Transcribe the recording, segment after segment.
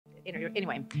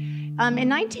Anyway, in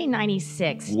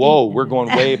 1996. Whoa, we're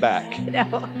going way back.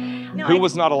 No, Who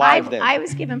was not alive then? I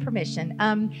was given permission.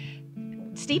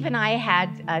 Steve and I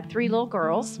had 3 little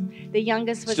girls. The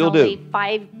youngest was only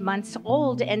 5 months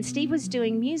old, and Steve was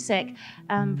doing music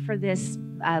for this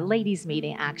ladies'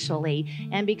 meeting, actually.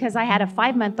 And because I had a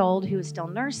 5-month-old who was still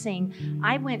nursing,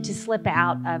 I went to slip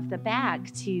out of the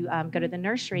bag to go to the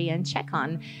nursery and check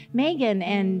on Megan.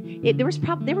 And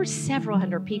there were several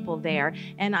hundred people there,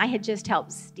 and I had just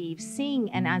helped Steve sing.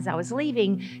 And as I was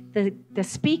leaving, the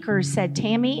speaker said,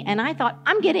 "Tammy," and I thought,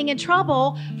 I'm getting in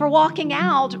trouble for walking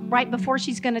out right before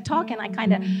she's going to talk. And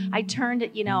I turned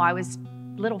it, I was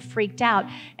a little freaked out.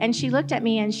 And she looked at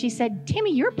me and she said,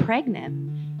 "Tammy, you're pregnant."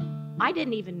 I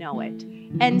didn't even know it.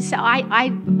 And so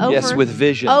with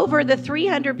vision. Over the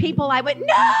 300 people, I went,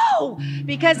 "No!"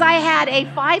 Because I had a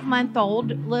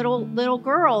 5-month-old little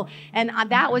girl. And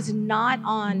that was not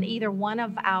on either one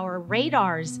of our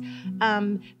radars.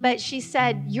 But she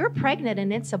said, "You're pregnant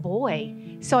and it's a boy."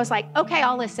 So I was like, "Okay,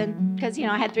 I'll listen." Because,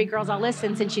 I had 3 girls, I'll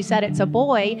listen since she said it's a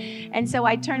boy. And so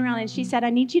I turned around and she said, "I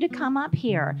need you to come up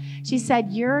here." She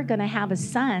said, "You're going to have a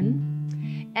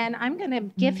son, and I'm going to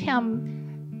give him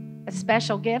a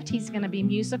special gift. He's going to be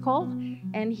musical,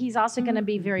 and he's also going to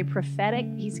be very prophetic.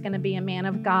 He's going to be a man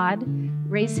of God.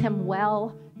 Raise him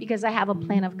well, because I have a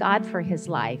plan of God for his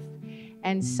life."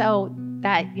 And so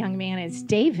that young man is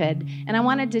David. And I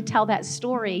wanted to tell that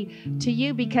story to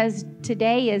you because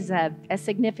today is a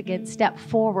significant step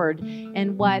forward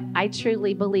in what I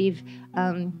truly believe.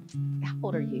 How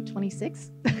old are you? 26?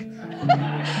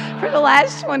 For the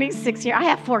last 26 years, I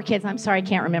have 4 kids. I'm sorry, I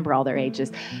can't remember all their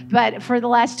ages. But for the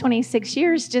last 26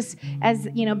 years, just as,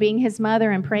 being his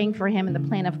mother and praying for him and the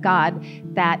plan of God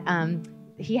that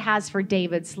he has for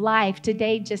David's life,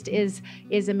 today just is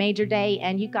a major day,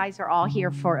 and you guys are all here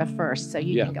for a first, so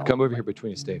you can go. Come over here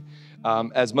between us, Dave.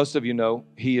 As most of you know,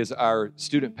 he is our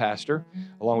student pastor,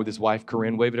 along with his wife,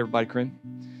 Corinne. Wave at everybody, Corinne.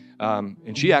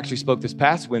 And she actually spoke this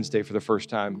past Wednesday for the first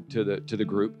time to the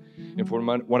group. And from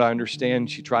what I understand,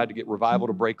 she tried to get revival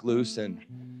to break loose and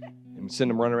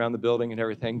send them running around the building and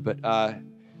everything. But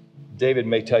David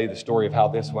may tell you the story of how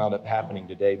this wound up happening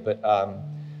today. But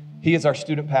he is our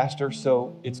student pastor,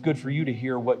 so it's good for you to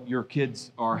hear what your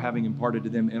kids are having imparted to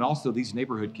them, and also these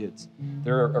neighborhood kids.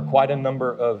 There are quite a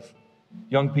number of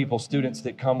young people, students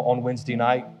that come on Wednesday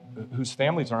night whose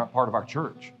families aren't part of our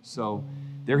church. So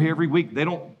they're here every week.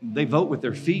 They vote with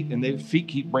their feet, and their feet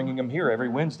keep bringing them here every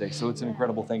Wednesday. So it's an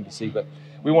incredible thing to see. But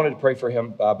we wanted to pray for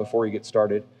him before he gets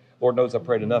started. Lord knows I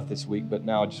prayed enough this week, but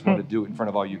now I just wanted to do it in front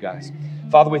of all you guys.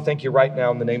 Father, we thank you right now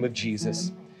in the name of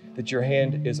Jesus that your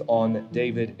hand is on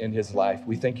David and his life.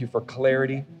 We thank you for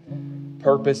clarity,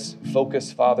 purpose,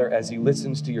 focus, Father, as he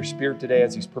listens to your Spirit today,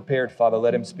 as he's prepared, Father.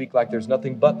 Let him speak like there's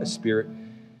nothing but the Spirit,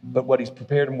 but what he's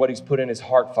prepared and what he's put in his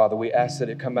heart, Father. We ask that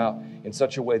it come out in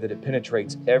such a way that it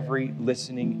penetrates every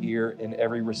listening ear and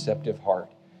every receptive heart.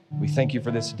 We thank you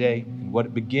for this day and what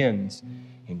it begins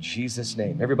in Jesus'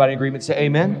 name. Everybody in agreement say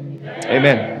amen?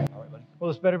 Amen. All right, buddy.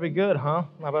 Well, this better be good, huh?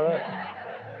 How about that?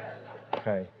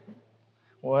 Okay.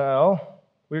 Well,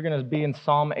 we're going to be in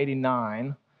Psalm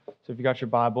 89. So if you got your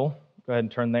Bible, go ahead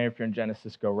and turn there. If you're in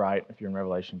Genesis, go right. If you're in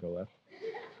Revelation, go left.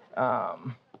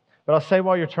 But I'll say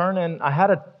while you're turning, I had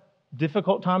a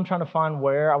difficult time trying to find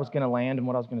where I was going to land and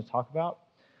what I was going to talk about.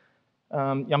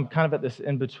 I'm kind of at this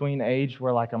in-between age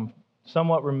where I'm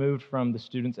somewhat removed from the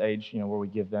student's age, where we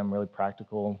give them really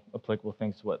practical, applicable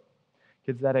things to what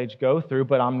kids that age go through,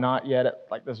 but I'm not yet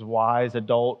at this wise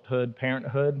adulthood,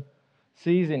 parenthood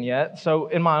season yet. So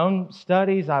in my own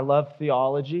studies, I love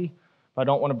theology, but I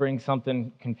don't want to bring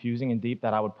something confusing and deep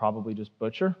that I would probably just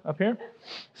butcher up here.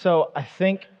 So I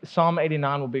think Psalm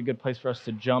 89 will be a good place for us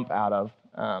to jump out of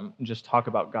and just talk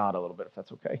about God a little bit, if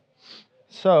that's okay.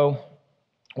 So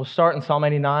we'll start in Psalm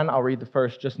 89. I'll read the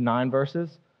first just 9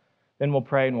 verses. Then we'll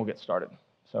pray and we'll get started.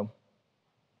 So,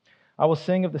 I will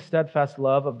sing of the steadfast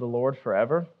love of the Lord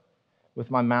forever. With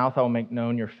my mouth I will make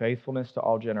known your faithfulness to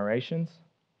all generations.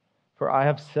 For I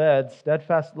have said,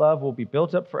 steadfast love will be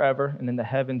built up forever, and in the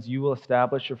heavens you will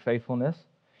establish your faithfulness.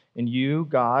 And you,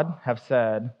 God, have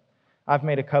said, I've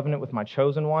made a covenant with my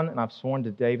chosen one, and I've sworn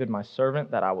to David my servant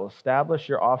that I will establish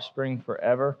your offspring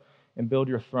forever and build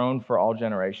your throne for all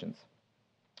generations.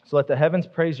 So let the heavens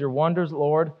praise your wonders,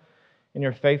 Lord, and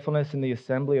your faithfulness in the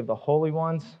assembly of the holy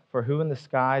ones. For who in the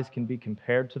skies can be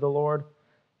compared to the Lord?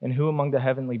 And who among the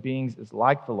heavenly beings is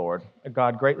like the Lord, a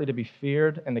God greatly to be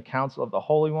feared in the council of the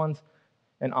holy ones,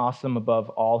 and awesome above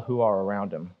all who are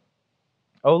around him.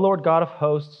 O Lord God of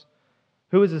hosts,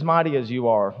 who is as mighty as you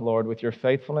are, Lord, with your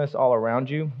faithfulness all around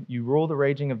you? You rule the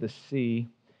raging of the sea,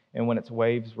 and when its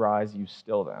waves rise, you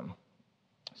still them.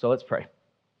 So let's pray.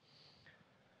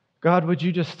 God, would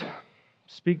you just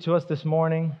speak to us this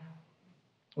morning?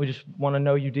 We just want to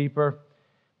know you deeper.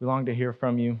 We long to hear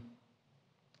from you.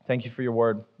 Thank you for your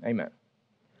word. Amen.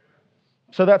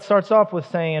 So that starts off with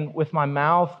saying, with my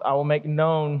mouth I will make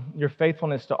known your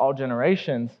faithfulness to all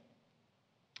generations.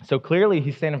 So clearly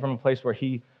he's standing from a place where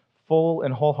he full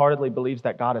and wholeheartedly believes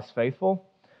that God is faithful.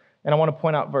 And I want to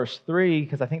point out verse 3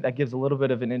 because I think that gives a little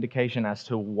bit of an indication as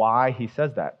to why he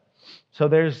says that. So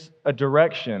there's a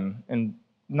direction, and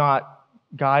not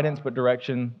guidance, but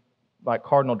direction, like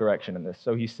cardinal direction in this.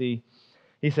 So he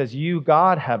says, you,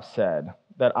 God, have said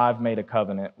that I've made a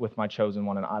covenant with my chosen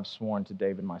one, and I've sworn to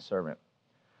David, my servant.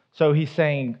 So he's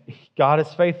saying God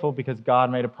is faithful because God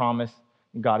made a promise,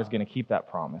 and God is going to keep that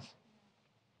promise.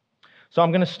 So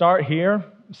I'm going to start here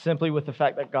simply with the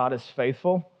fact that God is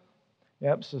faithful.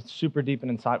 Yep, so it's super deep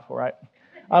and insightful, right?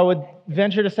 I would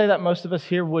venture to say that most of us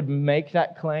here would make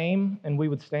that claim, and we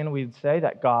would stand and we would say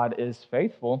that God is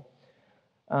faithful.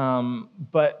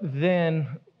 But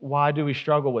then, why do we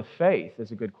struggle with faith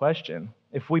is a good question.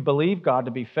 If we believe God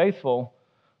to be faithful,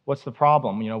 what's the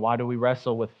problem? Why do we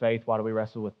wrestle with faith? Why do we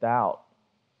wrestle with doubt?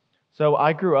 So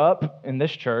I grew up in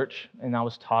this church, and I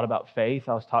was taught about faith.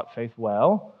 I was taught faith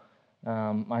well.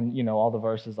 All the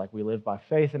verses like we live by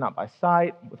faith and not by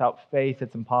sight. Without faith,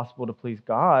 it's impossible to please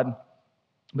God.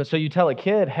 But so you tell a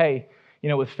kid, hey,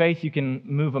 with faith you can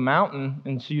move a mountain,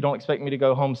 and so you don't expect me to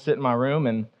go home, sit in my room,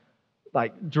 and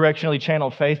like directionally channel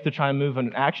faith to try and move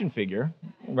an action figure,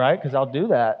 right? Because I'll do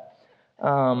that.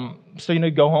 So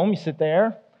you go home, you sit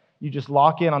there, you just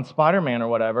lock in on Spider-Man or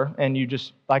whatever, and you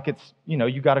just like it's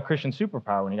you got a Christian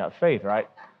superpower when you got faith, right?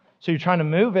 So you're trying to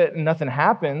move it, and nothing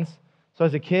happens. So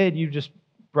as a kid, you just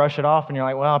brush it off, and you're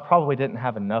like, well, I probably didn't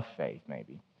have enough faith,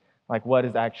 maybe. Like, what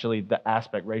is actually the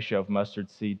aspect ratio of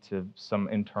mustard seed to some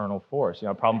internal force?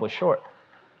 Probably short.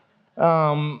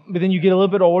 But then you get a little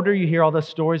bit older, you hear all the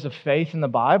stories of faith in the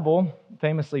Bible,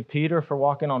 famously Peter for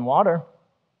walking on water.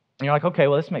 And you're like, okay,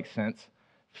 well, this makes sense.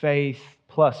 Faith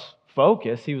plus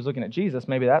focus. He was looking at Jesus.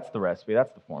 Maybe that's the recipe.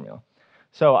 That's the formula.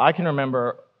 So I can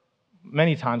remember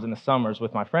many times in the summers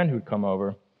with my friend who'd come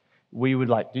over, we would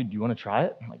like, dude, do you want to try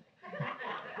it? I'm like,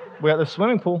 we're at the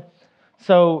swimming pool.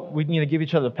 So we need to give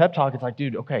each other a pep talk. It's like,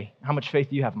 dude, okay, how much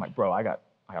faith do you have? I'm like, bro, I got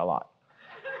a lot.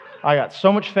 I got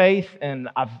so much faith, and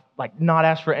I've like not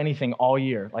asked for anything all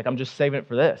year. Like, I'm just saving it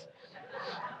for this.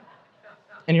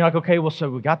 And you're like, okay, well,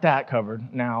 so we got that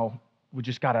covered. Now we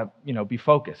just got to, be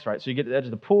focused, right? So you get to the edge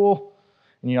of the pool,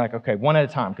 and you're like, okay, one at a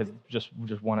time, because just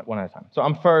one at a time. So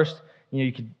I'm first.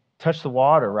 You can touch the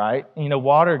water, right? And,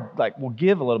 water like will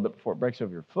give a little bit before it breaks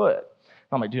over your foot.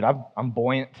 I'm like, dude, I'm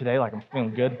buoyant today. Like, I'm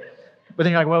feeling good. But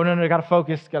then you're like, well, no, I got to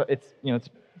focus.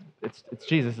 It's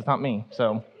Jesus. It's not me.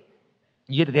 So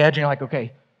you get to the edge, and you're like,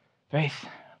 okay, faith,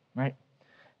 right?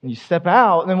 And you step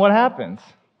out, and then what happens?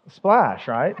 A splash,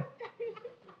 right?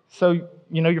 So,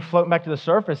 you're floating back to the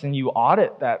surface, and you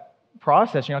audit that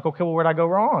process. And you're like, okay, well, where'd I go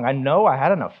wrong? I know I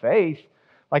had enough faith.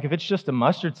 Like, if it's just a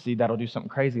mustard seed, that'll do something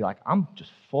crazy. Like, I'm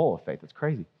just full of faith. It's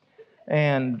crazy.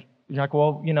 And you're like,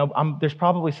 well, there's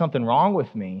probably something wrong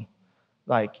with me.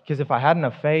 Like, because if I had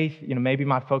enough faith, maybe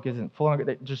my focus isn't full.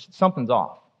 Just something's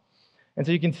off. And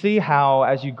so you can see how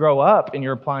as you grow up and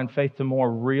you're applying faith to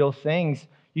more real things,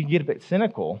 you can get a bit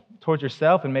cynical towards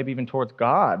yourself and maybe even towards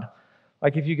God.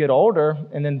 Like if you get older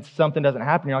and then something doesn't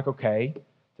happen, you're like, okay,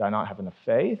 did I not have enough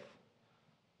faith?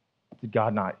 Did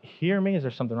God not hear me? Is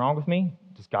there something wrong with me?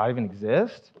 Does God even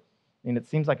exist? I mean, it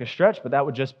seems like a stretch, but that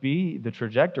would just be the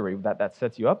trajectory that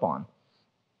sets you up on.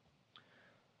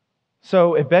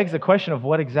 So it begs the question of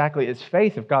what exactly is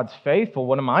faith? If God's faithful,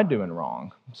 what am I doing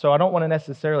wrong? So I don't want to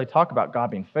necessarily talk about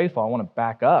God being faithful. I want to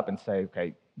back up and say,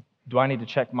 okay, do I need to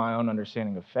check my own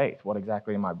understanding of faith? What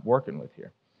exactly am I working with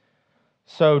here?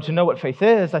 So to know what faith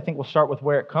is, I think we'll start with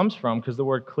where it comes from because the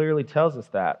word clearly tells us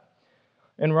that.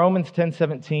 In Romans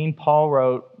 10:17, Paul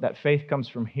wrote that faith comes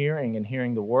from hearing and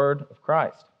hearing the word of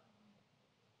Christ.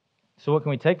 So what can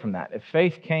we take from that? If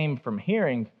faith came from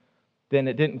hearing, then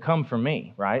it didn't come from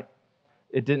me, right?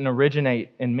 It didn't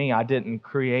originate in me. I didn't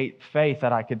create faith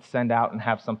that I could send out and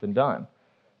have something done.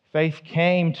 Faith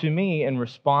came to me in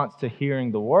response to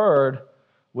hearing the word,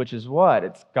 which is what?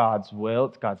 It's God's will.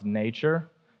 It's God's nature.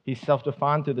 He's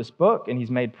self-defined through this book, and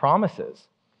he's made promises.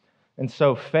 And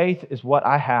so faith is what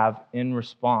I have in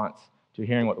response to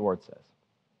hearing what the word says.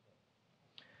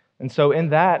 And so in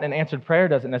that, an answered prayer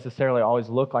doesn't necessarily always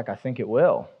look like I think it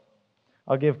will.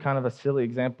 I'll give kind of a silly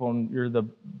example, and you're the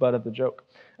butt of the joke.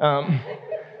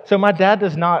 So my dad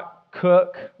does not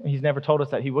cook. He's never told us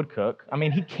that he would cook. I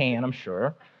mean, he can, I'm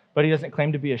sure, but he doesn't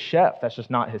claim to be a chef. That's just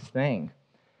not his thing.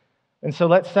 And so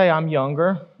let's say I'm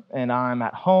younger, and I'm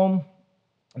at home,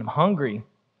 and I'm hungry,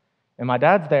 and my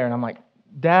dad's there, and I'm like,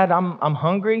 Dad, I'm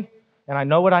hungry, and I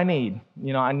know what I need.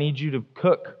 I need you to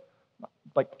cook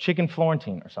like chicken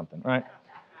Florentine or something, right?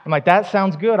 I'm like, that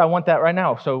sounds good. I want that right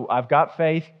now. So I've got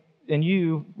faith in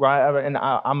you, right? And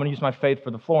I'm going to use my faith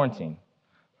for the Florentine,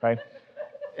 right?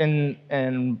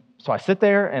 And so I sit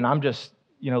there, and I'm just,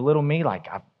 little me, like,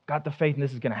 I've got the faith, and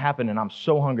this is going to happen, and I'm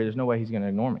so hungry. There's no way he's going to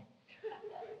ignore me.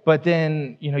 But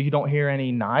then, you don't hear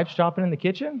any knives chopping in the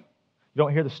kitchen. You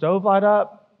don't hear the stove light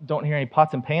up. Don't hear any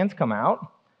pots and pans come out.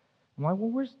 I'm like, well,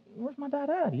 where's my dad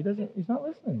at? He's not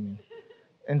listening to me.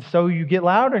 And so you get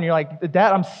louder, and you're like,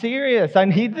 Dad, I'm serious. I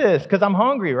need this because I'm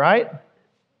hungry, right?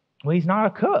 Well, he's not a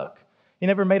cook. He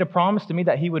never made a promise to me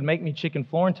that he would make me chicken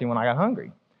Florentine when I got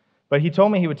hungry. But he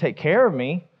told me he would take care of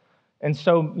me. And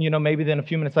so, maybe then a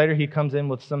few minutes later, he comes in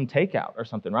with some takeout or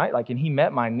something, right? And he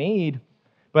met my need,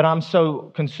 but I'm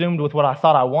so consumed with what I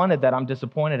thought I wanted that I'm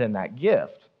disappointed in that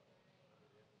gift,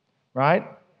 right?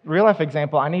 Real life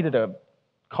example, I needed a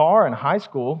car in high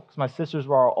school because my sisters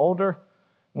were all older.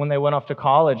 When they went off to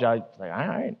college, I was like, all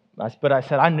right. But I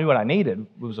said I knew what I needed.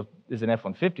 Is an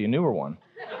F-150, a newer one.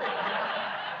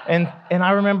 and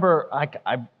I remember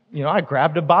I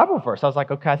grabbed a Bible verse. I was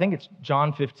like, okay, I think it's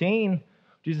John 15.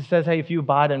 Jesus says, hey, if you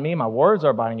abide in me, my words are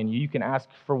abiding in you. You can ask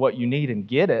for what you need and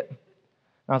get it. And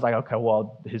I was like, okay,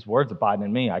 well, his words abiding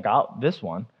in me. I got this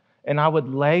one. And I would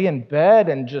lay in bed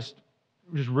and just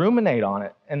ruminate on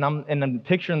it. And I'm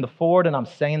picturing the Ford, and I'm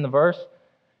saying the verse.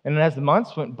 And then as the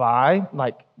months went by,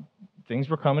 things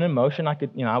were coming in motion.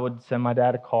 I would send my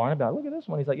dad a car, and I'd be like, look at this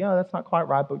one. He's like, yeah, that's not quite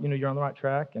right, but you're on the right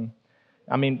track. And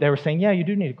they were saying, yeah, you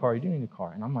do need a car.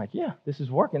 And I'm like, yeah, this is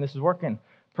working.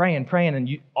 Praying.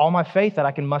 And all my faith that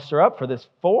I can muster up for this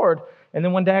Ford. And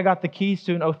then one day I got the keys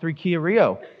to an 03 Kia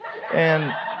Rio.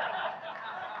 And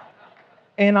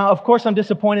of course, I'm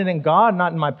disappointed in God,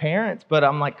 not in my parents. But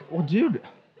I'm like, well, dude.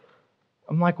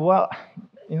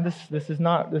 This is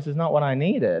not what I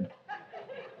needed.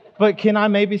 But can I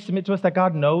maybe submit to us that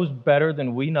God knows better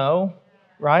than we know,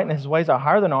 right? And his ways are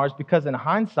higher than ours, because in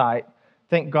hindsight,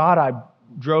 thank God I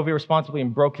drove irresponsibly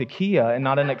and broke the Kia and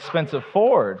not an expensive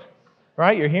Ford,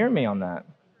 right? You're hearing me on that.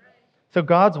 So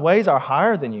God's ways are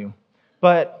higher than you.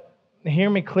 But hear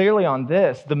me clearly on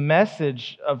this. The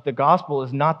message of the gospel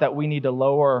is not that we need to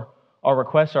lower our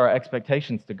requests or our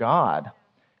expectations to God.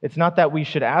 It's not that we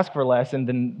should ask for less and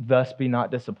then thus be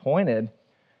not disappointed,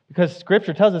 because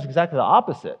Scripture tells us exactly the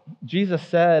opposite. Jesus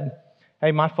said,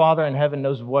 hey, my Father in heaven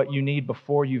knows what you need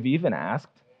before you've even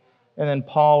asked. And then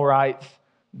Paul writes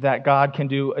that God can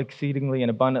do exceedingly and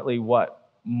abundantly what?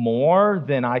 More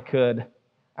than I could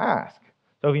ask.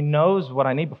 So if he knows what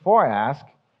I need before I ask,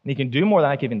 and he can do more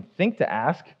than I can even think to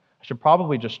ask, I should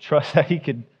probably just trust that he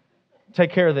could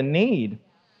take care of the need.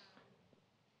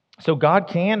 So God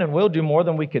can and will do more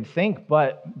than we could think,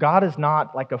 but God is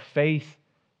not like a faith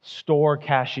store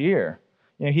cashier.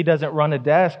 He doesn't run a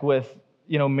desk with,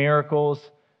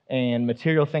 miracles and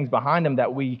material things behind him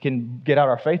that we can get out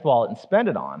our faith wallet and spend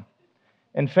it on.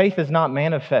 And faith is not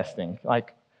manifesting.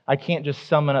 I can't just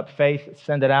summon up faith,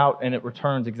 send it out, and it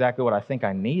returns exactly what I think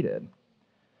I needed.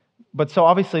 But so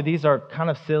obviously these are kind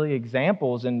of silly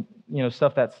examples and,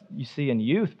 stuff that you see in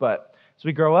youth, but as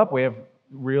we grow up, we have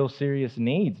real serious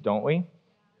needs, don't we?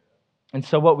 And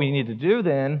so what we need to do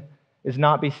then is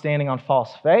not be standing on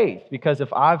false faith, because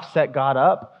if I've set God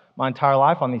up my entire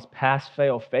life on these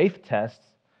pass-fail faith tests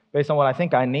based on what I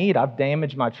think I need, I've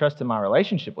damaged my trust in my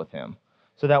relationship with him,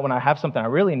 so that when I have something I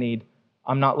really need,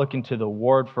 I'm not looking to the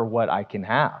Word for what I can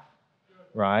have,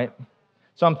 right?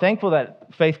 So I'm thankful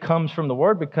that faith comes from the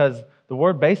Word, because the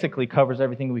Word basically covers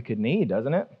everything we could need,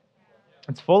 doesn't it?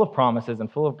 It's full of promises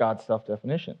and full of God's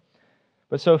self-definition.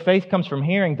 But so if faith comes from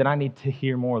hearing, then I need to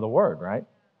hear more of the Word, right?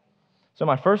 So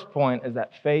my first point is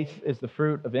that faith is the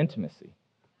fruit of intimacy.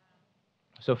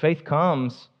 So faith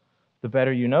comes the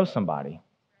better you know somebody,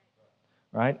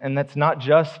 right? And that's not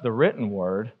just the written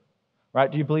Word,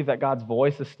 right? Do you believe that God's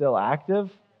voice is still active?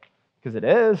 Because it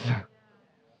is,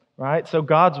 right? So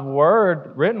God's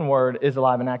Word, written Word, is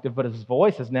alive and active, but his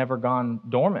voice has never gone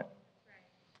dormant.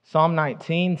 Psalm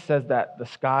 19 says that the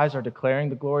skies are declaring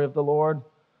the glory of the Lord,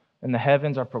 and the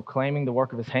heavens are proclaiming the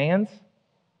work of his hands.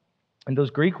 And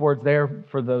those Greek words there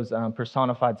for those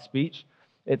personified speech,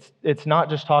 it's not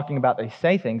just talking about they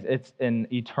say things, it's an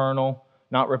eternal,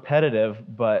 not repetitive,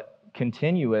 but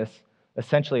continuous,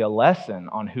 essentially a lesson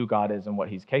on who God is and what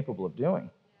he's capable of doing.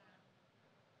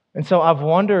 And so I've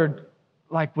wondered,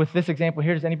 with this example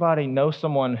here, does anybody know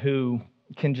someone who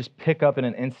can just pick up in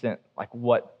an instant,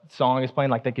 what song is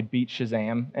playing, they could beat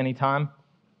Shazam anytime?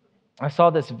 I saw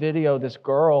this video, this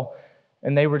girl,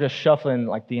 And they were just shuffling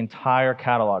like the entire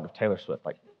catalog of Taylor Swift,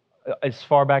 like as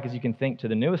far back as you can think to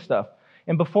the newest stuff.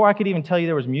 And before I could even tell you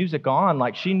there was music on,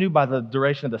 like she knew by the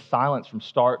duration of the silence from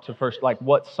start to first, like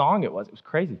what song it was. It was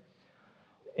crazy.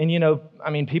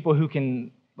 And people who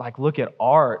can like look at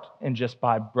art and just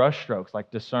by brushstrokes, like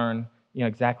discern,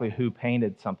 exactly who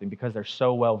painted something because they're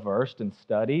so well versed and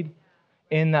studied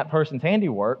in that person's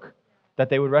handiwork that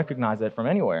they would recognize it from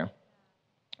anywhere.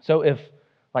 So if,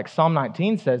 like Psalm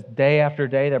 19 says, day after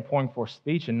day they're pouring forth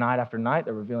speech, and night after night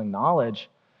they're revealing knowledge,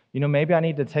 maybe I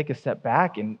need to take a step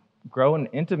back and grow in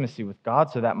intimacy with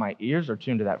God so that my ears are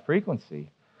tuned to that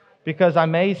frequency. Because I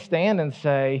may stand and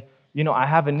say, I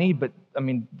have a need, but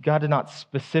God did not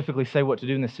specifically say what to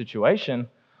do in this situation.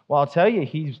 Well, I'll tell you,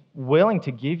 He's willing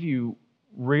to give you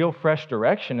real fresh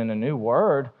direction in a new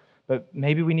word, but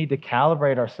maybe we need to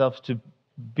calibrate ourselves to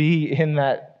be in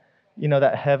that,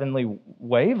 that heavenly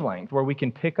wavelength where we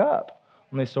can pick up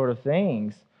on these sort of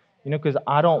things, because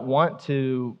I don't want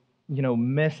to,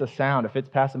 miss a sound if it's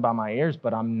passing by my ears,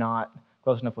 but I'm not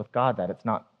close enough with God that it's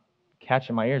not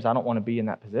catching my ears. I don't want to be in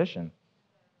that position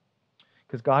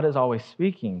because God is always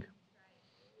speaking.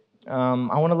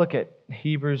 I want to look at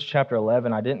Hebrews chapter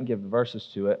 11. I didn't give the verses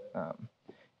to it.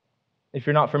 If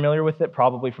you're not familiar with it,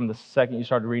 probably from the second you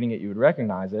started reading it, you would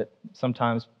recognize it.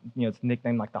 Sometimes, it's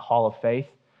nicknamed like the Hall of Faith,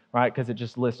 right? Because it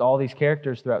just lists all these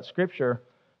characters throughout Scripture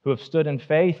who have stood in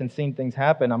faith and seen things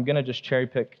happen. I'm going to just cherry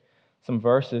pick some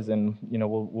verses and,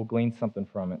 we'll glean something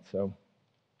from it. So,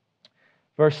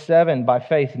 verse 7, by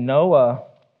faith Noah,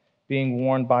 being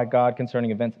warned by God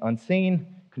concerning events unseen,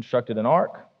 constructed an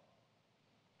ark.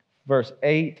 Verse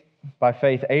 8, by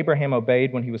faith Abraham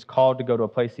obeyed when he was called to go to a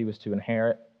place he was to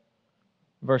inherit.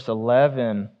 Verse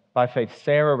 11, by faith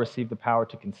Sarah received the power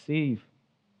to conceive.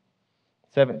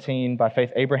 17, by faith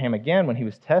Abraham again, when he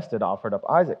was tested, offered up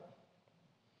Isaac.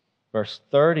 Verse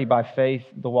 30, by faith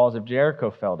the walls of Jericho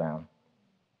fell down.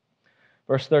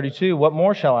 Verse 32, what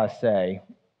more shall I say?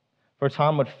 For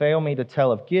time would fail me to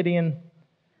tell of Gideon,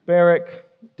 Barak,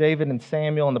 David, and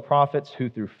Samuel, and the prophets who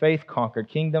through faith conquered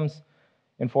kingdoms,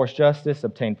 enforced justice,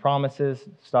 obtained promises,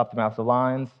 stopped the mouths of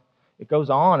lions. It goes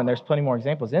on, and there's plenty more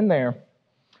examples in there.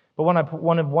 But when I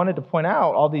wanted to point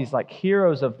out all these like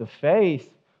heroes of the faith,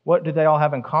 what did they all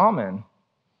have in common?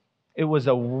 It was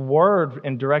a word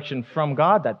and direction from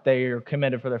God that they are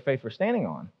commended for their faith for standing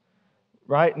on,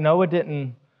 right? Noah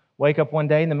didn't wake up one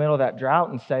day in the middle of that drought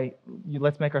and say,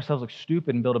 let's make ourselves look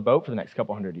stupid and build a boat for the next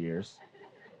couple hundred years,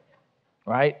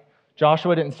 right?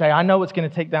 Joshua didn't say, I know what's going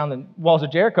to take down the walls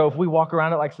of Jericho if we walk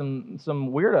around it like some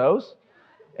weirdos.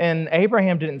 And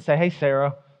Abraham didn't say, hey,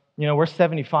 Sarah, we're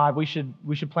 75. We should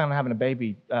plan on having a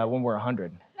baby when we're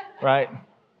 100, right?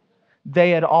 They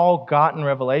had all gotten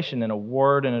revelation and a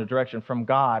word and a direction from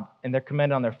God, and they're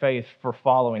commended on their faith for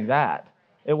following that.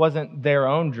 It wasn't their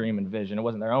own dream and vision. It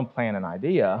wasn't their own plan and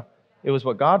idea. It was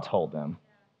what God told them.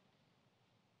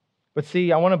 But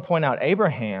see, I want to point out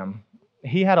Abraham,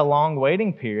 he had a long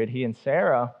waiting period, he and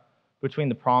Sarah, between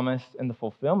the promise and the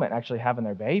fulfillment, actually having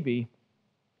their baby.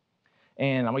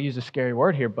 And I'm going to use a scary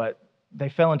word here, but they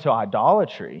fell into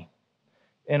idolatry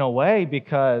in a way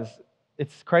because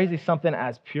it's crazy something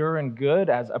as pure and good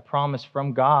as a promise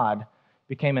from God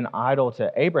became an idol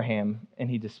to Abraham, and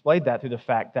he displayed that through the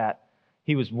fact that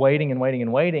he was waiting and waiting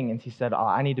and waiting, and he said,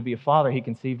 I need to be a father. He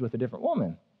conceived with a different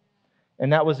woman.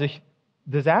 And that was a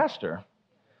disaster.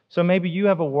 So maybe you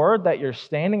have a word that you're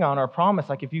standing on or a promise,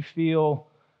 like if you feel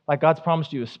like God's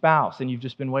promised you a spouse and you've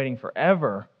just been waiting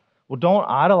forever, well, don't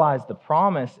idolize the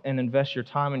promise and invest your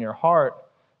time and your heart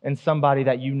in somebody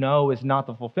that you know is not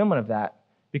the fulfillment of that,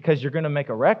 because you're going to make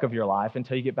a wreck of your life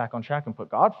until you get back on track and put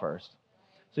God first.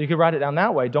 So you could write it down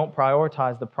that way. Don't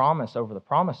prioritize the promise over the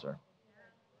promiser.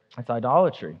 It's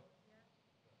idolatry.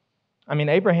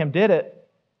 Abraham did it.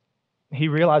 He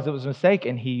realized it was a mistake,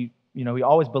 and he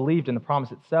always believed in the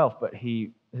promise itself, but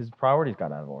his priorities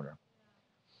got out of order.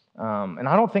 And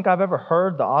I don't think I've ever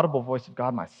heard the audible voice of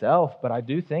God myself, but I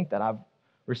do think that I've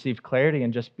received clarity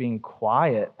in just being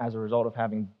quiet as a result of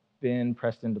having been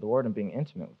pressed into the Word and being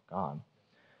intimate with God.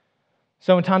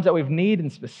 So in times that we have need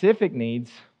and specific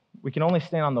needs, we can only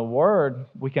stand on the Word.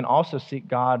 We can also seek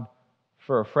God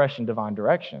for a fresh and divine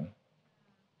direction.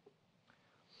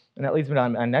 And that leads me to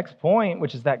my next point,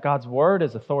 which is that God's Word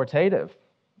is authoritative.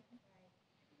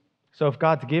 So if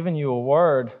God's given you a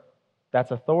word,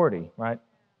 that's authority, right?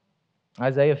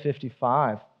 Isaiah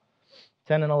 55,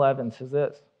 10 and 11 says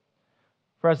this,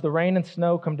 for as the rain and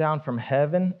snow come down from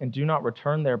heaven and do not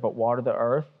return there but water the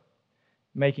earth,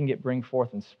 making it bring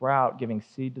forth and sprout, giving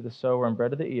seed to the sower and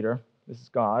bread to the eater, this is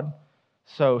God,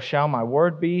 so shall my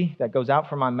word be that goes out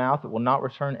from my mouth. It will not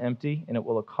return empty, and it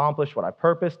will accomplish what I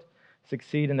purposed,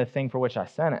 succeed in the thing for which I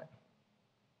sent it.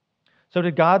 So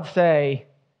did God say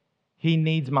he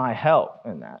needs my help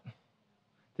in that?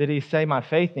 Did he say my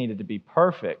faith needed to be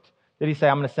perfect? Did he say,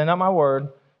 I'm going to send out my word,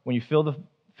 when you feel the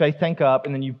faith tank up,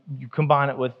 and then you combine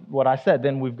it with what I said,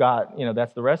 then we've got,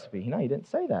 that's the recipe. No, he didn't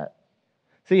say that.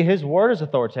 See, his word is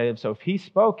authoritative, so if he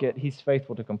spoke it, he's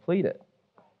faithful to complete it.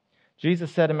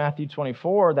 Jesus said in Matthew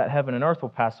 24 that heaven and earth will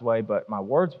pass away, but my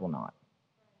words will not.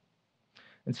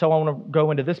 And so I want to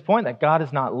go into this point that God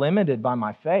is not limited by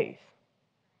my faith.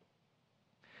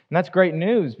 And that's great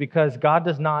news, because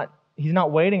he's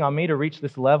not waiting on me to reach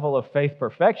this level of faith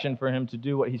perfection for him to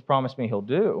do what he's promised me he'll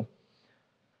do.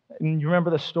 And you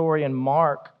remember the story in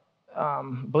Mark, I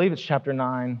believe it's chapter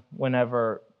 9,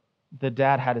 whenever the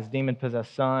dad had his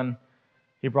demon-possessed son.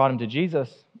 He brought him to Jesus,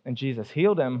 and Jesus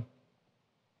healed him.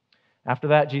 After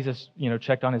that, Jesus,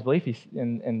 checked on his belief,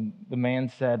 and the man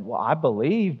said, well, I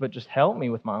believe, but just help me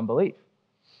with my unbelief.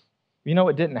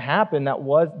 It didn't happen.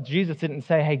 Jesus didn't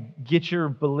say, hey, get your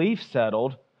belief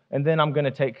settled, and then I'm going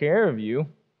to take care of you.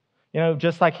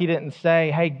 Just like he didn't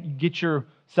say, hey, get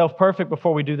yourself perfect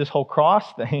before we do this whole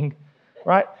cross thing,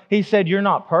 right? He said, you're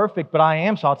not perfect, but I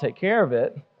am, so I'll take care of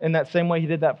it. In that same way he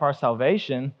did that for our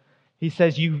salvation. He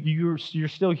says, you're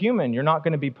still human. You're not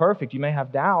going to be perfect. You may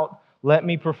have doubt. Let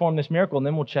me perform this miracle, and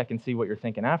then we'll check and see what you're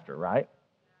thinking after, right?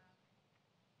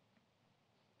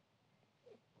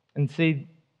 And see,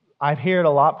 I hear it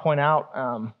a lot point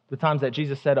out the times that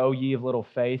Jesus said, oh, ye of little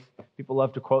faith. People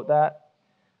love to quote that.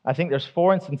 I think there's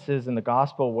 4 instances in the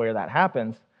gospel where that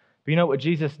happens. But you know what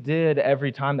Jesus did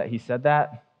every time that he said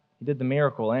that? He did the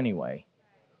miracle anyway,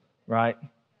 right?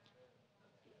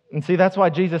 And see, that's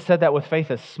why Jesus said that with faith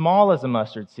as small as a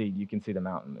mustard seed, you can see the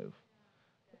mountain move.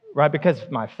 Right? Because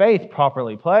my faith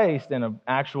properly placed in an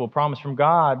actual promise from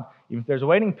God, even if there's a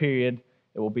waiting period,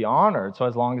 it will be honored. So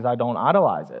as long as I don't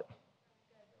idolize it.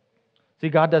 See,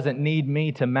 God doesn't need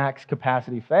me to max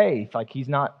capacity faith.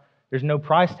 There's no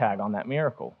price tag on that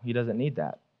miracle. He doesn't need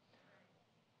that.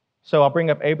 So I'll bring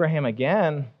up Abraham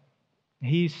again.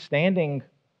 He's standing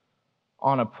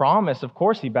on a promise. Of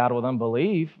course, he battled with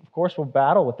unbelief. Of course, we'll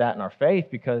battle with that in our faith,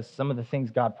 because some of the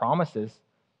things God promises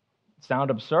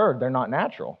sound absurd. They're not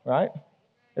natural, right?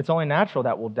 It's only natural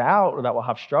that we'll doubt or that we'll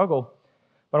have struggle.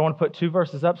 But I want to put 2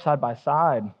 verses up side by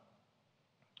side.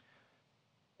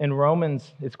 In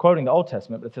Romans, it's quoting the Old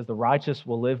Testament, but it says the righteous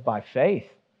will live by faith.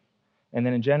 And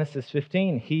then in Genesis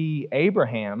 15,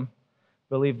 Abraham,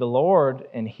 believed the Lord,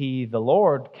 and the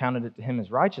Lord, counted it to him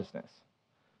as righteousness.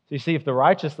 So you see, if the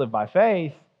righteous live by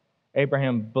faith,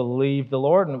 Abraham believed the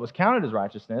Lord, and it was counted as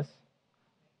righteousness.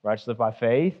 Righteous live by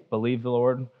faith, believe the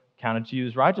Lord, counted to you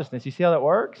as righteousness. You see how that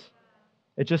works?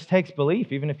 It just takes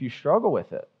belief, even if you struggle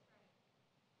with it.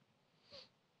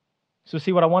 So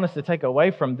see, what I want us to take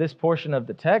away from this portion of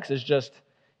the text is just,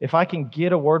 if I can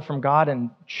get a word from God and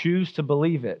choose to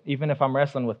believe it, even if I'm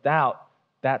wrestling with doubt,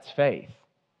 that's faith.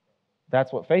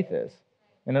 That's what faith is.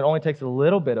 And it only takes a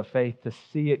little bit of faith to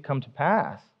see it come to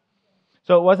pass.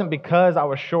 So it wasn't because I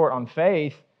was short on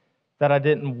faith that I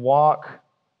didn't walk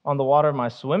on the water of my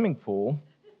swimming pool.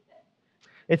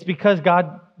 It's because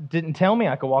God didn't tell me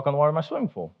I could walk on the water of my swimming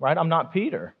pool, right? I'm not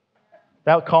Peter.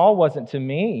 That call wasn't to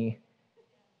me.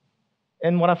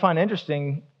 And what I find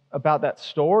interesting about that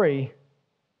story,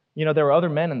 there were other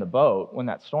men in the boat when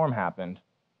that storm happened.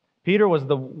 Peter was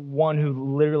the one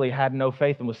who literally had no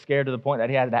faith and was scared to the point that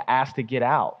he had to ask to get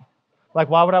out.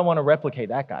 Why would I want to replicate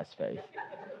that guy's faith?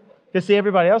 Because see,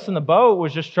 everybody else in the boat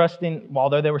was just trusting,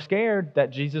 although they were scared, that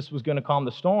Jesus was going to calm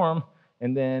the storm.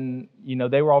 And then,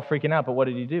 they were all freaking out. But what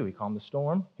did he do? He calmed the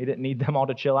storm. He didn't need them all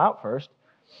to chill out first.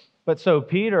 But so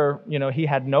Peter, he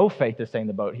had no faith to stay in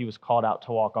the boat. He was called out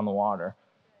to walk on the water.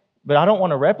 But I don't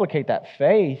want to replicate that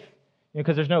faith,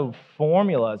 because there's no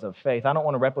formulas of faith. I don't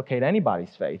want to replicate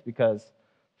anybody's faith, because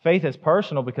faith is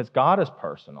personal, because God is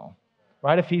personal,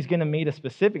 right? If he's going to meet a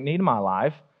specific need in my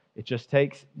life, it just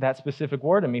takes that specific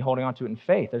word and me holding on to it in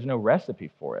faith. There's no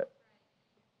recipe for it.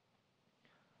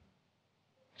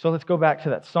 So let's go back to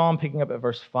that psalm, picking up at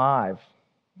verse 5.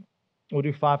 We'll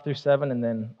do 5 through 7, and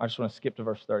then I just want to skip to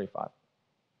verse 35.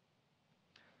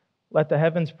 Let the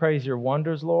heavens praise your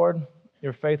wonders, Lord,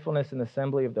 your faithfulness in the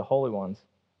assembly of the holy ones.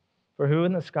 For who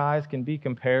in the skies can be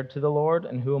compared to the Lord,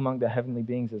 and who among the heavenly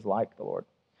beings is like the Lord?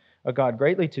 A God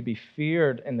greatly to be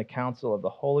feared in the council of the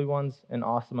holy ones, and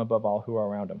awesome above all who are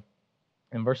around him.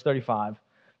 In verse 35,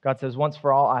 God says, once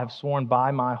for all I have sworn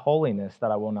by my holiness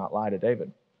that I will not lie to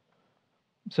David.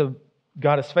 So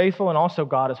God is faithful, and also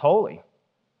God is holy.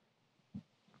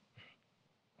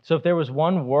 So if there was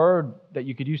one word that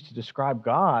you could use to describe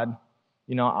God,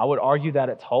 I would argue that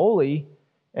it's holy.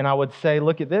 And I would say,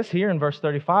 look at this here in verse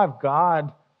 35.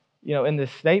 God in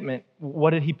this statement,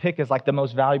 what did he pick as like the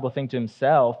most valuable thing to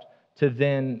himself to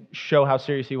then show how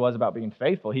serious he was about being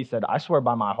faithful? He said, I swear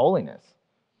by my holiness,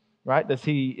 right? Is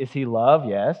he love?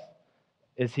 Yes.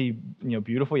 Is he,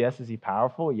 beautiful? Yes. Is he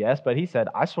powerful? Yes. But he said,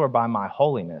 I swear by my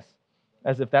holiness,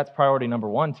 as if that's priority number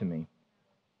one to me.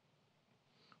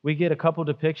 We get a couple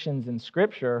depictions in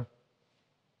Scripture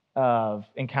of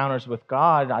encounters with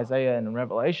God, Isaiah and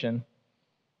Revelation,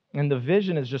 and the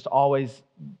vision is just always,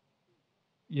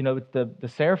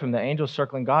 the seraphim, the angels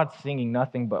circling God, singing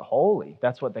nothing but holy.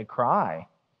 That's what they cry.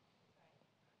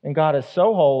 And God is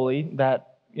so holy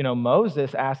that,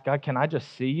 Moses asked God, can I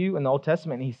just see you in the Old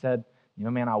Testament? And he said,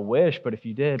 man, I wish, but if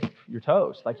you did, you're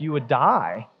toast. Like, you would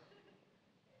die.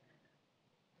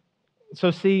 So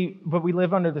see, but we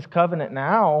live under this covenant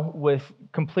now with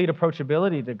complete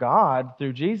approachability to God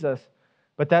through Jesus,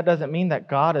 but that doesn't mean that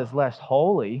God is less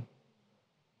holy.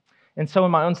 And so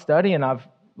in my own study, and I've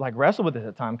wrestled with this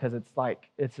at times, because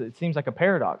it seems like a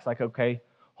paradox. Like, okay,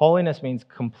 holiness means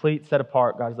complete, set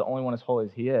apart. God is the only one as holy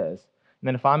as He is. And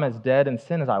then if I'm as dead in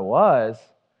sin as I was,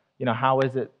 how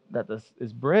is it that this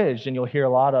is bridged? And you'll hear a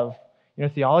lot of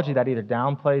theology that either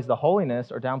downplays the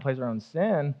holiness or downplays our own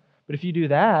sin. But if you do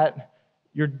that,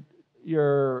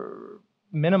 you're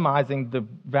minimizing the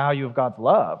value of God's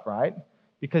love, right?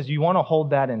 Because you want to hold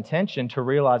that intention to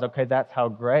realize, okay, that's how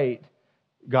great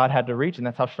God had to reach, and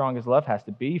that's how strong His love has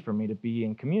to be for me to be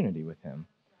in community with Him,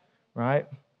 right?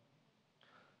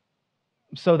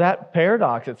 So that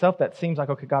paradox itself, that seems like,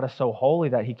 okay, God is so holy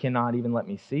that He cannot even let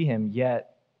me see Him,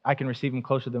 yet I can receive Him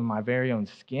closer than my very own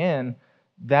skin.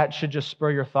 That should just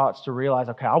spur your thoughts to realize,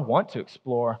 okay, I want to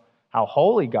explore how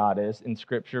holy God is in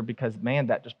Scripture, because, man,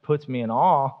 that just puts me in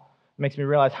awe. It makes me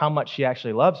realize how much He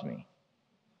actually loves me.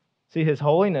 See, His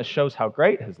holiness shows how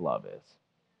great His love is.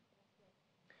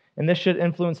 And this should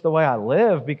influence the way I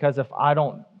live, because if I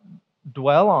don't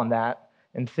dwell on that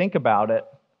and think about it,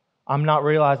 I'm not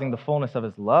realizing the fullness of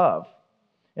His love.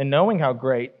 And knowing how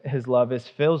great His love is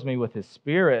fills me with His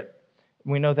Spirit.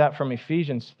 We know that from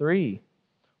Ephesians 3,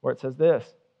 where it says this: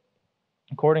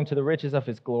 according to the riches of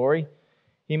His glory,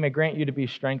 He may grant you to be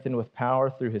strengthened with power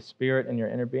through His Spirit in your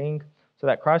inner being, so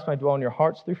that Christ may dwell in your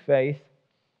hearts through faith,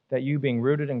 that you, being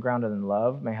rooted and grounded in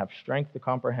love, may have strength to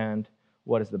comprehend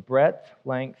what is the breadth,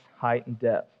 length, height, and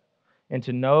depth, and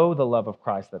to know the love of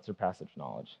Christ that surpasses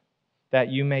knowledge, that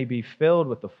you may be filled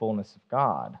with the fullness of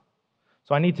God.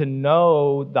 So I need to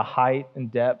know the height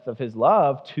and depth of His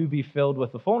love to be filled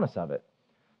with the fullness of it.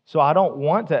 So I don't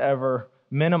want to ever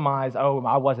minimize, oh,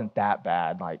 I wasn't that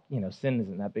bad. Sin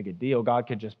isn't that big a deal. God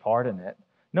could just pardon it.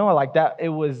 No, that it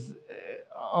was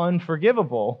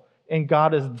unforgivable. And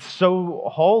God is so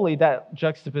holy, that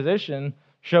juxtaposition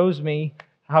shows me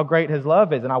how great His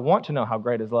love is. And I want to know how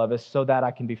great His love is so that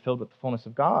I can be filled with the fullness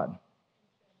of God.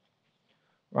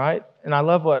 Right? And I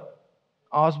love what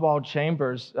Oswald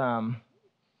Chambers,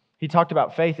 he talked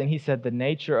about faith, and he said the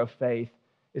nature of faith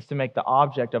is to make the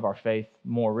object of our faith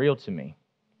more real to me.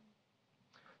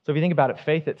 So if you think about it,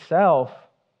 faith itself,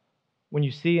 when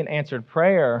you see an answered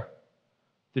prayer,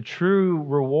 the true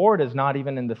reward is not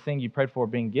even in the thing you prayed for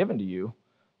being given to you.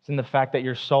 It's in the fact that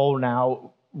your soul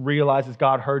now realizes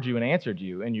God heard you and answered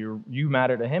you, and you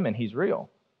matter to Him and He's real.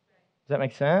 Does that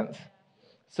make sense?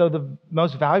 So the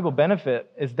most valuable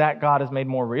benefit is that God is made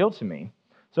more real to me.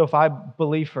 So if I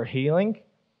believe for healing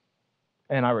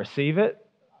and I receive it,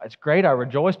 it's great, I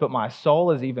rejoice, but my soul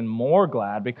is even more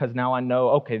glad, because now I know,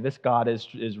 okay, this God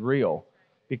is real,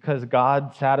 because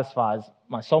God satisfies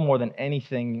my soul more than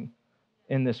anything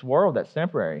in this world that's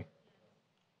temporary.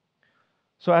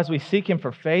 So as we seek Him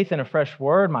for faith and a fresh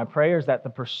word, my prayer is that the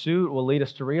pursuit will lead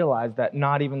us to realize that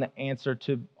not even the answer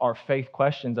to our faith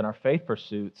questions and our faith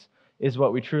pursuits is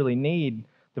what we truly need.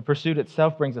 The pursuit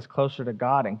itself brings us closer to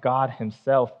God, and God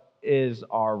Himself is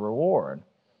our reward.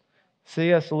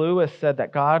 C.S. Lewis said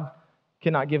that God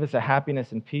cannot give us a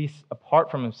happiness and peace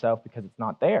apart from Himself, because it's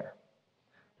not there.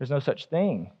 There's no such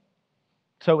thing.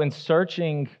 So in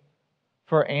searching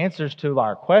for answers to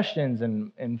our questions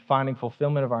and finding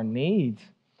fulfillment of our needs,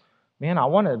 man, I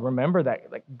want to remember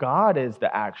that God is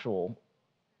the actual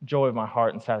joy of my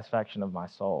heart and satisfaction of my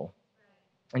soul.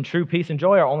 And true peace and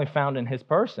joy are only found in His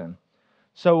person.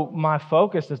 So my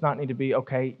focus does not need to be,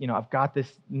 okay, I've got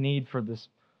this need for this,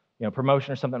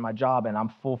 promotion or something in my job, and I'm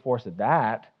full force at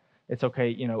that. It's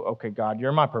okay, okay, God,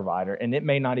 You're my provider, and it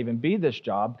may not even be this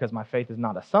job because my faith is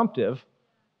not assumptive,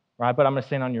 right? But I'm going to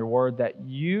stand on Your word that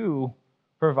You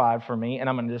provide for me, and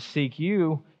I'm going to just seek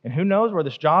You, and who knows where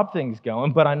this job thing's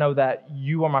going, but I know that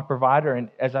You are my provider,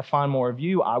 and as I find more of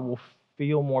You, I will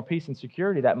feel more peace and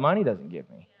security that money doesn't give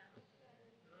me.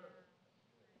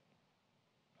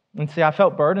 And see, I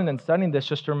felt burdened in studying this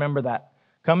just to remember that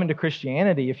coming to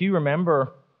Christianity, if you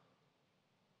remember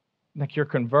like your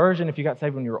conversion, if you got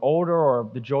saved when you were older, or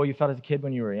the joy you felt as a kid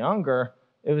when you were younger,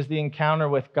 it was the encounter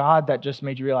with God that just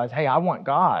made you realize, hey, I want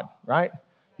God, right?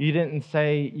 You didn't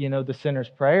say, the sinner's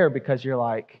prayer because you're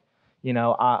like,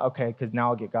 okay, because now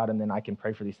I'll get God and then I can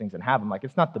pray for these things and have them. Like,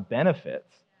 it's not the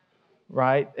benefits,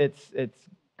 right? It's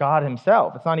God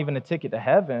himself. It's not even a ticket to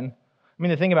heaven. I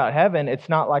mean, the thing about heaven, it's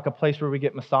not like a place where we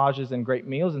get massages and great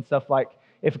meals and stuff. Like,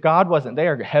 if God wasn't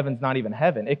there, heaven's not even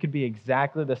heaven. It could be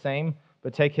exactly the same,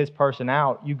 but take his person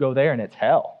out, you go there and it's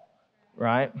hell,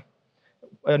 right?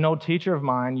 An old teacher of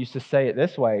mine used to say it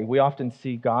this way: we often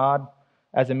see God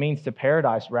as a means to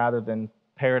paradise rather than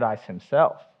paradise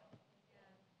himself.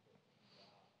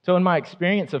 So in my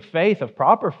experience of faith, of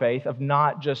proper faith, of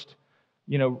not just,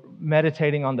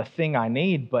 meditating on the thing I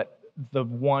need, but the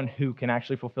one who can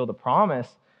actually fulfill the promise,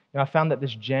 I found that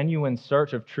this genuine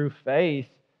search of true faith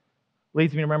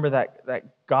leads me to remember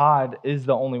that God is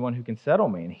the only one who can settle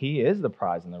me, and he is the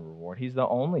prize and the reward. He's the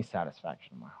only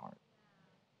satisfaction of my heart.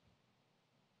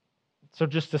 So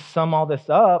just to sum all this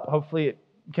up, hopefully it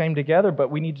came together,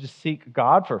 but we need to seek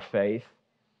God for faith.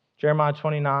 Jeremiah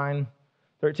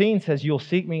 29:13 says, you'll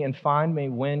seek me and find me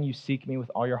when you seek me with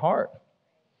all your heart.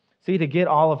 See, to get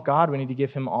all of God, we need to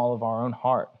give him all of our own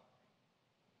heart.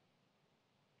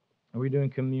 Are we doing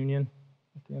communion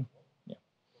at the end? Yeah.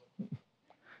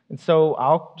 And so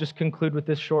I'll just conclude with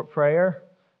this short prayer,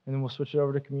 and then we'll switch it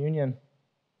over to communion.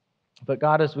 But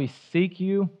God, as we seek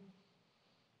you,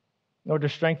 in order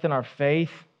to strengthen our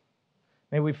faith,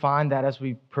 may we find that as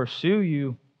we pursue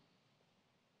you,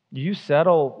 you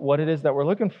settle what it is that we're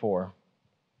looking for.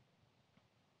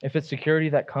 If it's security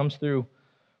that comes through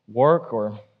work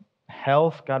or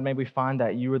health, God, may we find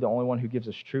that you are the only one who gives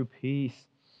us true peace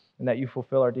and that you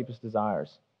fulfill our deepest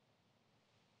desires.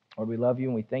 Lord, we love you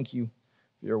and we thank you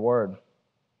for your word.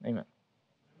 Amen.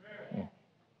 Yeah.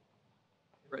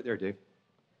 Right there, Dave.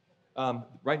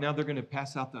 Right now, they're going to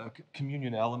pass out the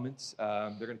communion elements.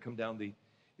 They're going to come down the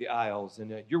aisles,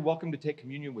 and you're welcome to take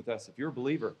communion with us. If you're a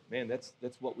believer, man, that's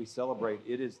what we celebrate.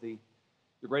 It is the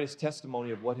greatest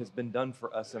testimony of what has been done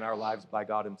for us in our lives by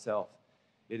God himself.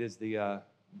 It is the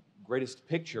greatest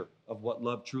picture of what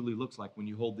love truly looks like when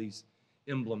you hold these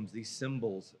emblems, these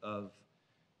symbols of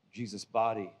Jesus'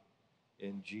 body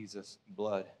and Jesus'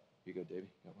 blood. Here you go, David.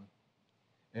 Got one.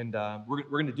 And we're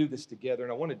going to do this together.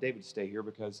 And I wanted David to stay here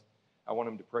because I want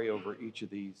him to pray over each of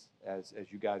these as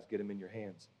you guys get them in your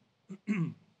hands.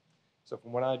 So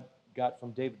from what I got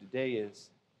from David today is,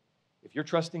 if you're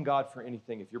trusting God for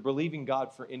anything, if you're believing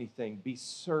God for anything, be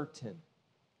certain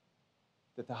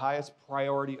that the highest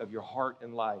priority of your heart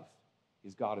and life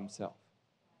is God himself.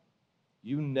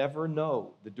 You never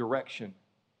know the direction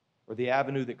or the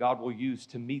avenue that God will use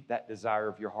to meet that desire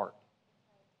of your heart.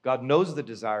 God knows the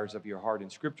desires of your heart,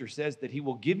 and Scripture says that he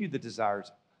will give you the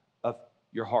desires of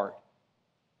your heart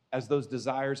as those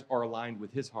desires are aligned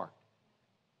with his heart.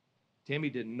 Tammy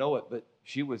didn't know it, but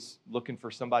she was looking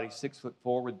for somebody 6'4"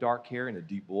 with dark hair and a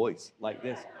deep voice like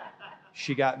this.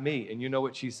 She got me, and you know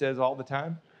what she says all the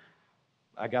time?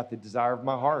 I got the desire of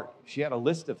my heart. She had a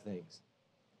list of things.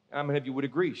 How many of you would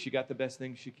agree she got the best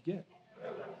thing she could get?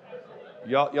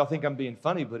 Y'all think I'm being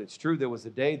funny, but it's true. There was a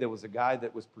guy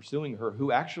that was pursuing her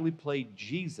who actually played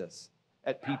Jesus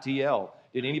at PTL.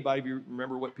 Did anybody of you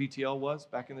remember what PTL was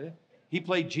back in the day? He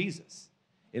played Jesus,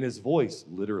 and his voice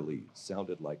literally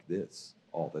sounded like this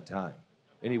all the time.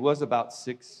 And he was about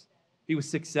 6'7",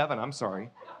 I'm sorry.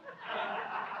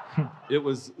 It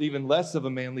was even less of a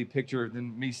manly picture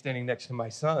than me standing next to my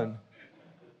son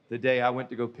the day I went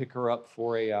to go pick her up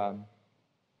for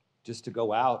just to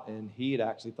go out, and he had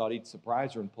actually thought he'd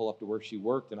surprise her and pull up to where she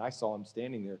worked, and I saw him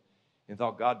standing there and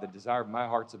thought, God, the desire of my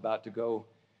heart's about to go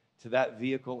to that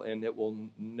vehicle, and it will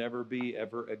never be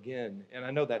ever again. And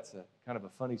I know that's a kind of a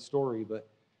funny story, but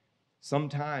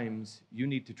sometimes you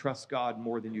need to trust God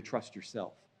more than you trust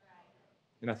yourself.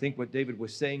 And I think what David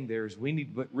was saying there is we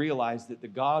need to realize that the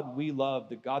God we love,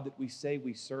 the God that we say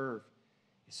we serve,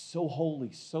 is so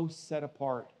holy, so set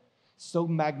apart, so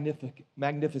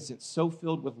magnificent, so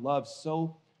filled with love,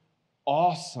 so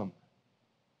awesome,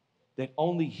 that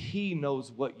only he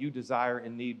knows what you desire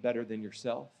and need better than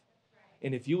yourself.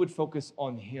 And if you would focus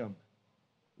on him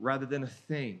rather than a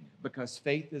thing, because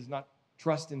faith is not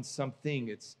trust in something,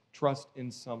 it's trust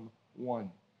in someone.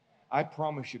 I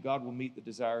promise you, God will meet the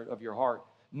desire of your heart.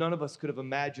 None of us could have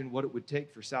imagined what it would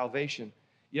take for salvation,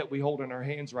 yet we hold in our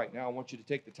hands right now. I want you to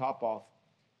take the top off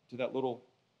to that little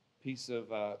piece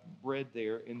of bread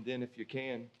there, and then if you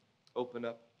can, open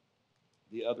up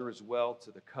the other as well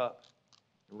to the cup.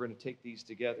 And we're going to take these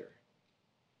together.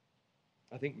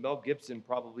 I think Mel Gibson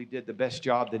probably did the best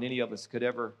job that any of us could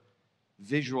ever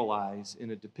visualize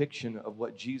in a depiction of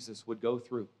what Jesus would go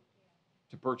through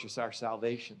to purchase our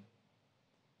salvation,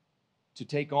 to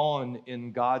take on,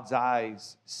 in God's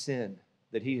eyes, sin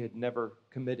that he had never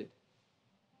committed,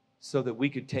 so that we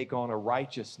could take on a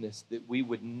righteousness that we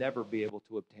would never be able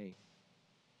to obtain.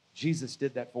 Jesus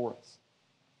did that for us.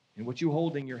 And what you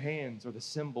hold in your hands are the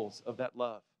symbols of that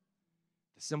love,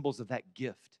 the symbols of that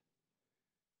gift,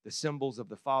 the symbols of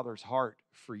the Father's heart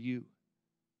for you.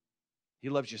 He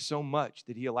loves you so much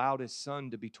that he allowed his son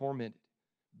to be tormented,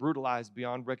 brutalized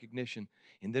beyond recognition.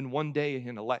 And then one day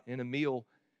in a meal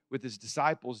with his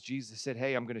disciples, Jesus said,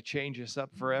 hey, I'm going to change this up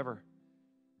forever.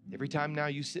 Every time now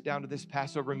you sit down to this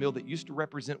Passover meal that used to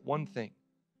represent one thing,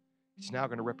 it's now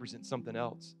going to represent something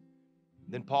else.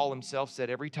 And then Paul himself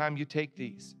said, every time you take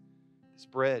this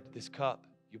bread, this cup,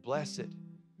 you bless it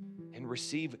and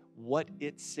receive what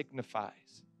it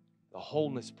signifies, the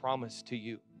wholeness promised to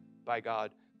you by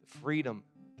God, the freedom,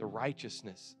 the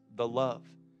righteousness, the love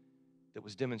that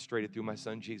was demonstrated through my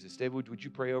son Jesus. David, would you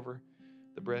pray over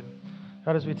the bread?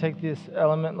 God, as we take this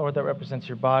element, Lord, that represents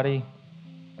your body,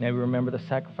 may we remember the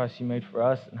sacrifice you made for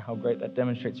us and how great that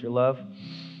demonstrates your love.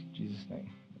 In Jesus' name.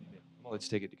 Come on, let's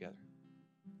take it together.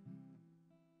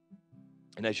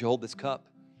 And as you hold this cup,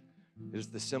 it is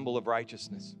the symbol of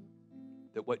righteousness,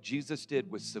 that what Jesus did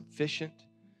was sufficient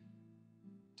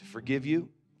to forgive you,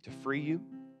 to free you,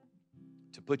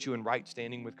 to put you in right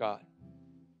standing with God.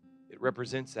 It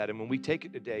represents that. And when we take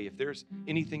it today, if there's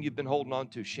anything you've been holding on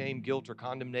to, shame, guilt, or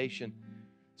condemnation,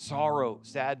 sorrow,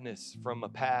 sadness from a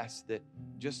past that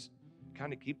just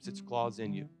kind of keeps its claws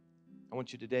in you, I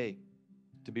want you today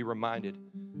to be reminded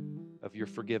of your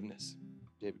forgiveness.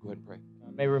 David, go ahead and pray.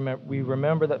 May we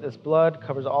remember that this blood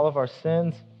covers all of our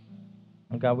sins.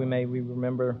 And God, we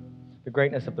remember the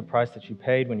greatness of the price that you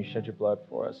paid when you shed your blood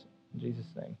for us. In Jesus'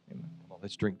 name, amen. Come on,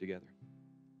 let's drink together.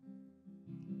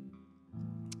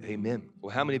 Amen.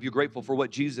 Well, how many of you are grateful for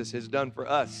what Jesus has done for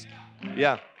us?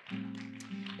 Yeah.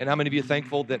 And how many of you are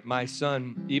thankful that my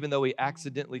son, even though he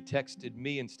accidentally texted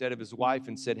me instead of his wife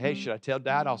and said, hey, should I tell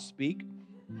Dad I'll speak?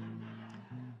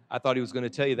 I thought he was going to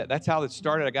tell you that. That's how it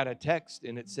started. I got a text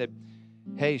and it said,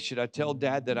 hey, should I tell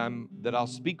Dad that I'll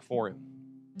speak for him?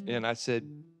 And I said,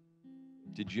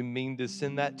 did you mean to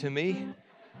send that to me?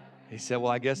 He said,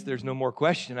 well, I guess there's no more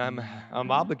question.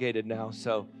 I'm obligated now.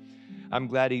 So I'm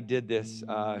glad he did this.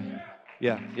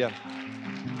 Yeah.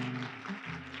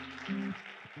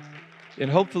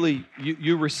 And hopefully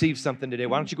you received something today.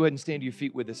 Why don't you go ahead and stand to your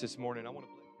feet with us this morning? I want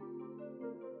to